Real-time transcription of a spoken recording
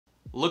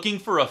Looking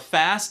for a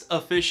fast,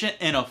 efficient,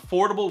 and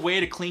affordable way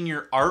to clean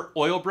your art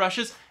oil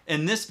brushes?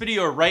 In this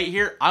video right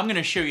here, I'm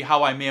gonna show you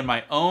how I made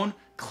my own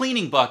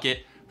cleaning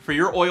bucket for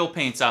your oil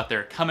paints out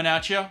there, coming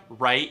at you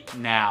right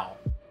now.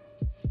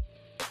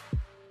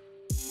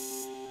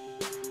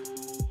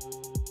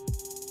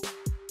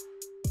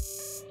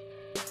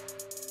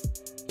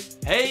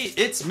 Hey,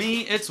 it's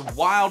me, it's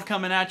Wild,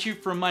 coming at you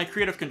from my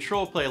Creative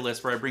Control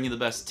playlist where I bring you the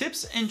best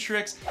tips and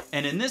tricks.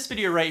 And in this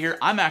video right here,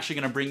 I'm actually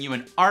gonna bring you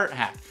an art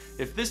hack.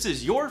 If this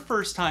is your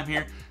first time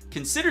here,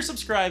 consider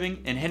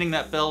subscribing and hitting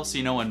that bell so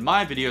you know when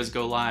my videos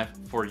go live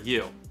for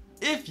you.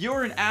 If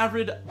you're an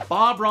avid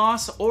Bob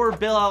Ross or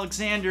Bill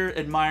Alexander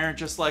admirer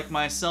just like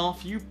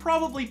myself, you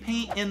probably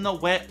paint in the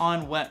wet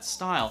on wet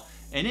style.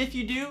 And if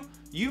you do,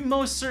 you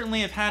most certainly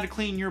have had to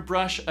clean your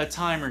brush a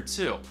time or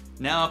two.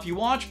 Now, if you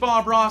watch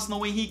Bob Ross and the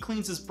way he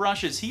cleans his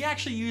brushes, he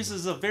actually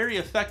uses a very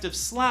effective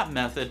slap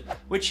method,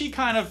 which he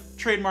kind of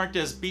trademarked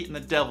as beating the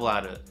devil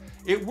out of it.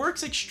 It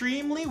works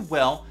extremely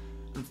well.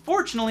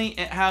 Unfortunately,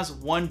 it has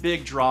one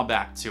big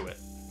drawback to it.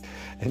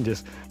 And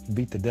just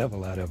beat the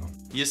devil out of him.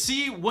 You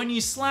see, when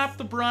you slap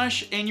the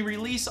brush and you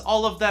release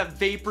all of that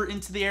vapor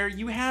into the air,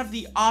 you have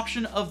the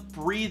option of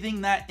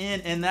breathing that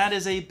in, and that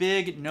is a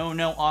big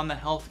no-no on the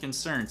health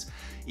concerns.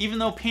 Even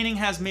though painting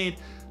has made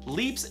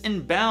leaps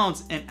and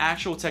bounds in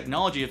actual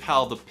technology of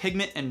how the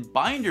pigment and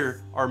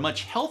binder are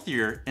much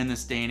healthier in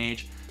this day and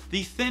age,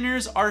 the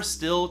thinners are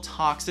still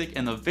toxic,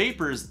 and the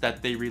vapors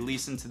that they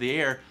release into the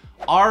air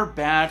are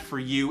bad for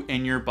you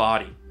and your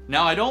body.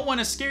 Now, I don't want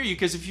to scare you,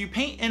 because if you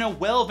paint in a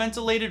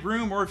well-ventilated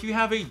room or if you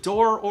have a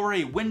door or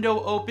a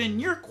window open,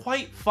 you're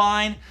quite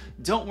fine.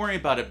 Don't worry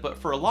about it. But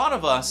for a lot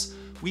of us,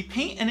 we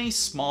paint in a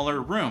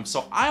smaller room.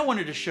 So I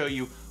wanted to show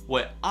you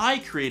what I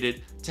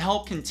created to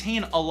help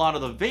contain a lot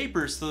of the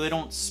vapors so they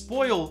don't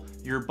spoil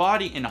your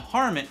body and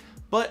harm it,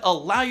 but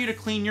allow you to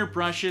clean your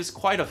brushes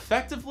quite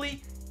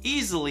effectively,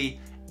 easily,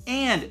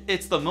 and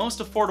it's the most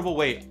affordable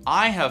way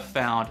I have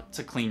found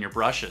to clean your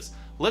brushes.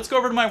 Let's go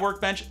over to my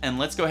workbench and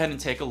let's go ahead and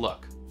take a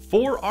look.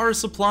 For our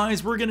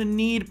supplies, we're gonna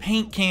need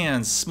paint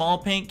cans. Small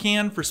paint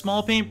can for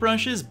small paint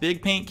brushes,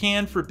 big paint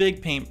can for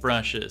big paint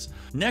brushes.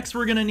 Next,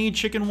 we're gonna need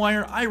chicken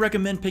wire. I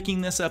recommend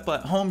picking this up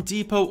at Home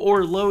Depot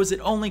or Lowe's.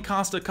 It only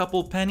costs a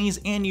couple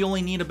pennies and you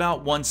only need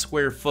about 1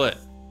 square foot.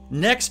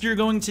 Next, you're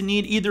going to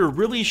need either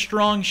really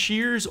strong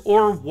shears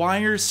or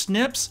wire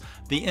snips.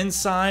 The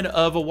inside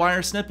of a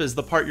wire snip is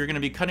the part you're going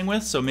to be cutting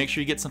with, so make sure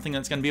you get something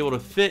that's going to be able to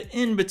fit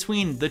in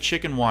between the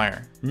chicken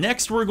wire.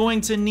 Next, we're going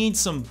to need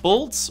some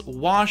bolts,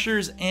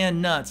 washers, and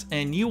nuts,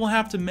 and you will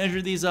have to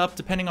measure these up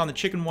depending on the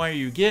chicken wire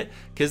you get,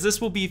 because this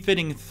will be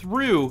fitting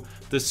through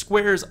the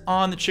squares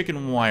on the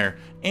chicken wire,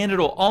 and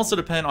it'll also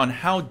depend on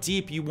how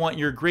deep you want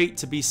your grate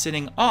to be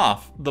sitting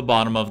off the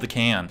bottom of the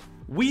can.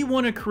 We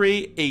want to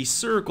create a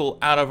circle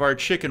out of our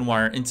chicken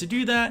wire, and to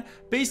do that,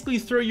 basically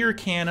throw your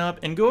can up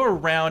and go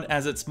around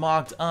as it's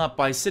mocked up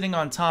by sitting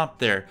on top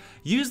there.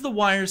 Use the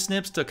wire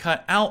snips to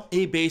cut out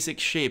a basic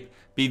shape.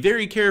 Be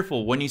very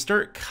careful when you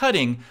start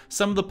cutting.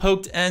 Some of the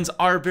poked ends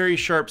are very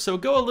sharp, so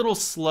go a little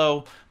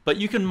slow, but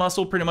you can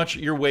muscle pretty much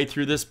your way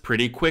through this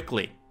pretty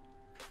quickly.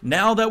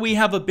 Now that we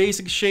have a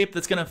basic shape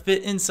that's going to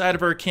fit inside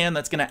of our can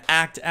that's going to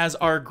act as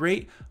our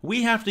grate,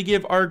 we have to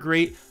give our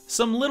grate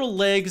some little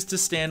legs to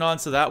stand on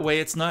so that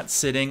way it's not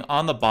sitting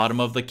on the bottom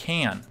of the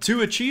can.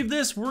 To achieve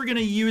this, we're going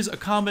to use a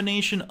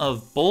combination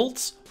of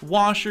bolts,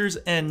 washers,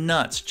 and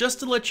nuts. Just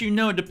to let you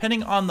know,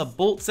 depending on the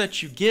bolts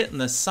that you get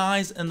and the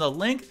size and the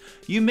length,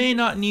 you may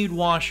not need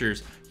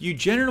washers. You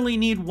generally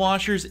need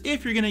washers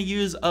if you're going to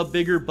use a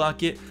bigger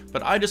bucket,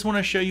 but I just want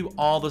to show you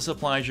all the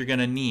supplies you're going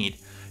to need.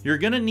 You're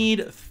going to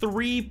need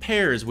 3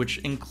 pairs, which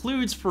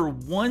includes for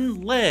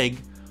 1 leg,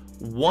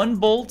 1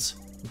 bolt,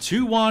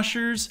 2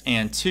 washers,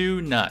 and 2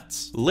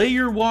 nuts. Lay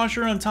your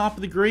washer on top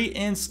of the grate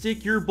and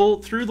stick your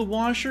bolt through the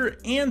washer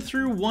and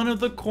through one of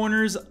the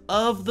corners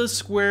of the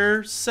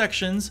square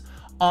sections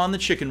on the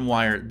chicken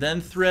wire. Then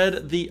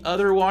thread the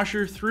other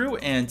washer through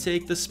and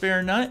take the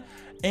spare nut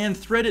and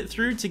thread it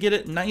through to get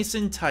it nice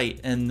and tight.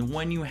 And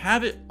when you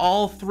have it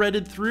all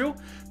threaded through,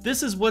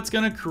 this is what's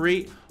going to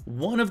create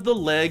one of the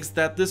legs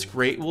that this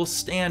grate will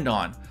stand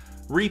on.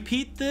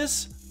 Repeat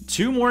this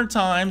 2 more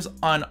times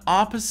on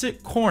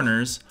opposite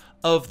corners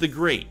of the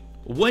grate.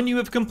 When you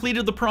have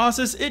completed the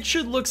process, it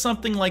should look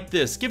something like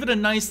this. Give it a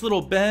nice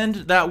little bend,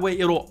 that way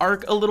it'll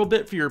arc a little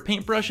bit for your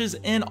paintbrushes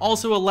and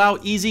also allow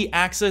easy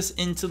access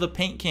into the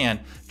paint can.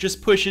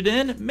 Just push it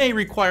in, may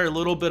require a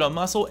little bit of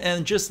muscle,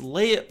 and just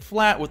lay it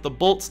flat with the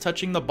bolts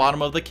touching the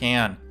bottom of the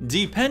can.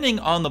 Depending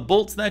on the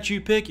bolts that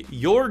you pick,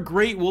 your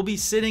grate will be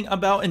sitting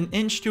about 1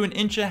 inch to 1.5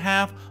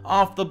 inches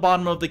off the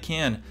bottom of the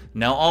can.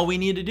 Now all we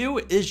need to do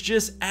is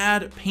just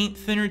add paint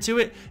thinner to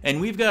it, and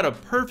we've got a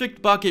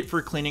perfect bucket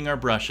for cleaning our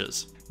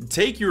brushes.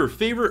 Take your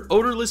favorite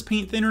odorless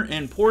paint thinner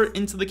and pour it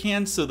into the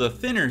can so the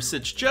thinner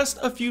sits just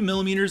a few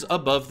millimeters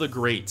above the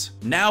grate.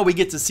 Now we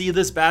get to see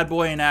this bad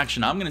boy in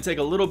action. I'm going to take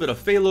a little bit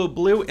of phthalo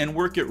blue and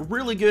work it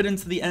really good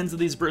into the ends of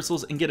these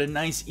bristles and get a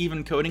nice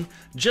even coating,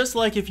 just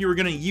like if you were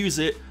going to use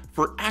it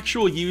for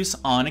actual use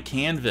on a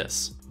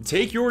canvas.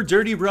 Take your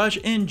dirty brush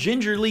and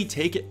gingerly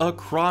take it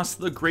across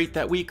the grate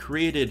that we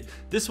created.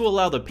 This will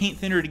allow the paint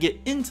thinner to get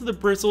into the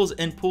bristles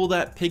and pull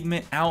that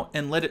pigment out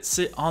and let it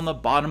sit on the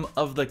bottom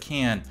of the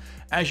can.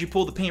 As you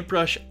pull the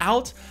paintbrush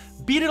out,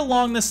 beat it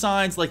along the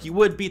sides like you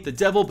would beat the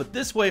devil, but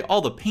this way all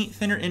the paint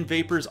thinner and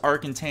vapors are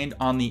contained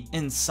on the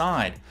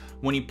inside.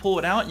 When you pull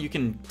it out, you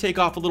can take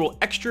off a little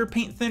extra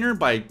paint thinner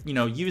by,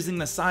 using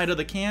the side of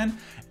the can,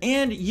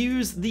 and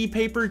use the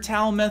paper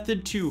towel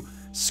method to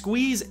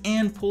squeeze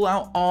and pull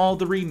out all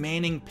the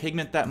remaining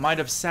pigment that might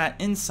have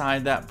sat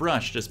inside that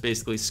brush. Just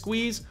basically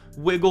squeeze,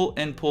 wiggle,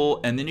 and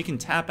pull, and then you can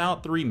tap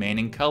out the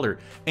remaining color,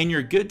 and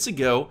you're good to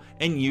go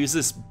and use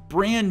this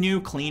brand new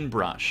clean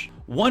brush.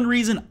 One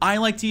reason I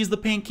like to use the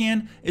paint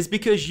can is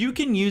because you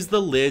can use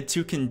the lid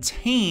to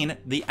contain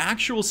the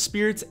actual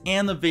spirits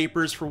and the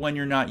vapors for when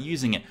you're not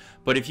using it.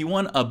 But if you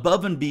want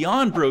above and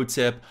beyond bro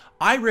tip,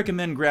 I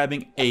recommend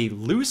grabbing a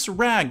loose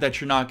rag that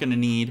you're not going to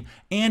need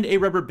and a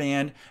rubber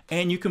band,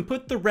 and you can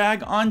put the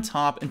rag on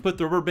top and put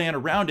the rubber band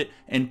around it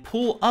and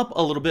pull up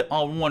a little bit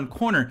on one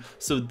corner.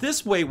 So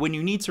this way, when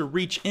you need to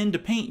reach into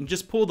paint, you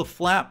just pull the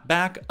flap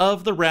back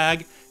of the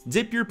rag,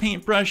 dip your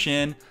paintbrush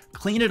in,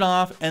 clean it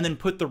off, and then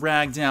put the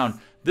rag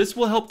down. This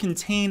will help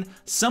contain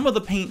some of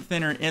the paint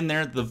thinner in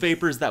there, the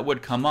vapors that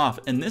would come off.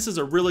 And this is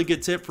a really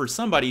good tip for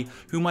somebody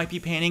who might be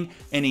painting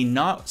in a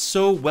not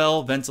so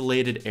well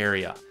ventilated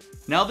area.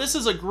 Now this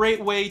is a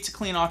great way to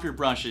clean off your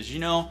brushes.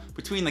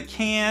 Between the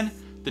can,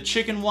 the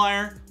chicken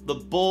wire, the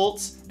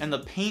bolts, and the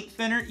paint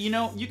thinner,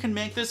 you can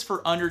make this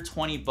for under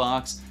 20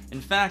 bucks.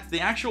 In fact, the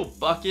actual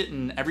bucket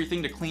and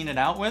everything to clean it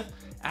out with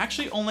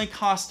actually only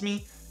cost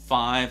me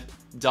 $5.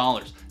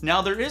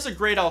 Now there is a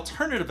great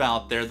alternative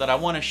out there that I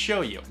want to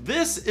show you.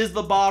 This is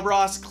the Bob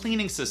Ross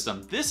cleaning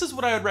system. This is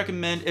what I would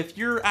recommend if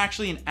you're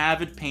actually an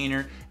avid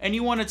painter and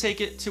you want to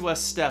take it to a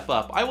step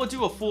up. I will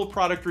do a full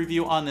product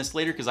review on this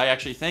later because I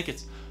actually think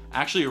it's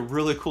actually a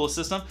really cool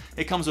system.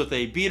 It comes with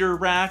a beater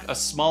rack, a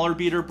smaller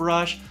beater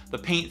brush, the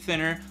paint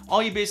thinner.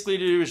 All you basically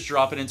do is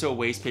drop it into a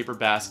waste paper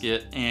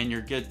basket and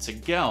you're good to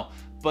go.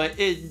 But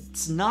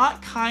it's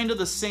not kind of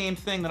the same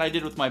thing that I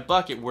did with my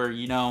bucket where,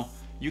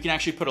 you can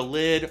actually put a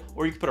lid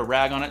or you can put a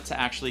rag on it to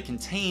actually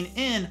contain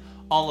in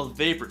all of the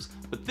vapors.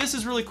 But this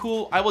is really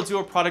cool. I will do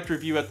a product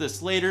review at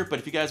this later, but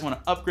if you guys want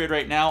to upgrade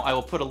right now, I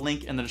will put a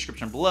link in the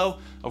description below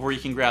of where you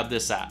can grab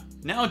this at.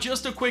 Now,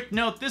 just a quick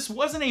note, this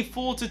wasn't a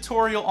full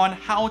tutorial on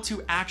how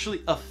to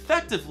actually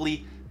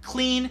effectively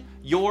clean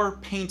your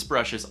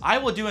paintbrushes. I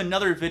will do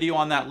another video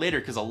on that later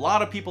because a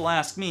lot of people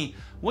ask me,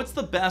 what's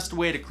the best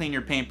way to clean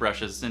your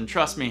paintbrushes? And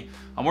trust me,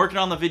 I'm working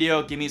on the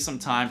video. Give me some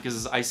time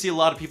because I see a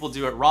lot of people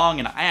do it wrong,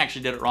 and I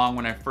actually did it wrong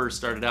when I first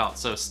started out.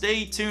 So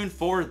stay tuned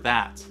for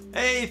that.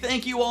 Hey,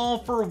 thank you all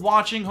for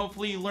watching.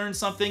 Hopefully you learned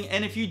something.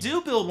 And if you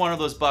do build one of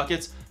those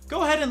buckets,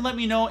 go ahead and let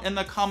me know in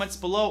the comments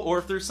below, or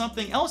if there's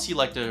something else you'd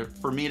like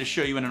for me to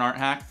show you in an art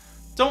hack,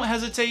 don't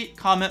hesitate,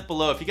 comment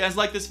below. If you guys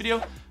like this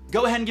video,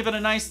 go ahead and give it a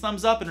nice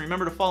thumbs up, and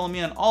remember to follow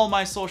me on all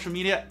my social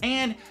media,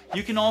 and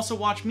you can also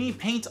watch me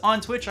paint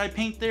on Twitch. I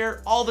paint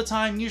there all the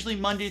time, usually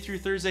Monday through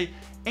Thursday.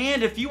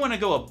 And if you want to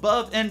go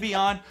above and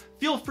beyond,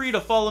 feel free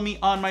to follow me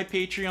on my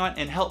Patreon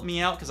and help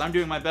me out because I'm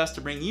doing my best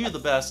to bring you the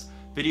best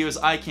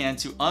videos I can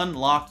to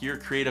unlock your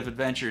creative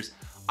adventures.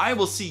 I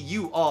will see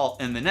you all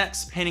in the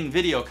next painting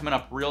video coming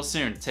up real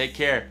soon. Take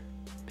care.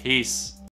 Peace.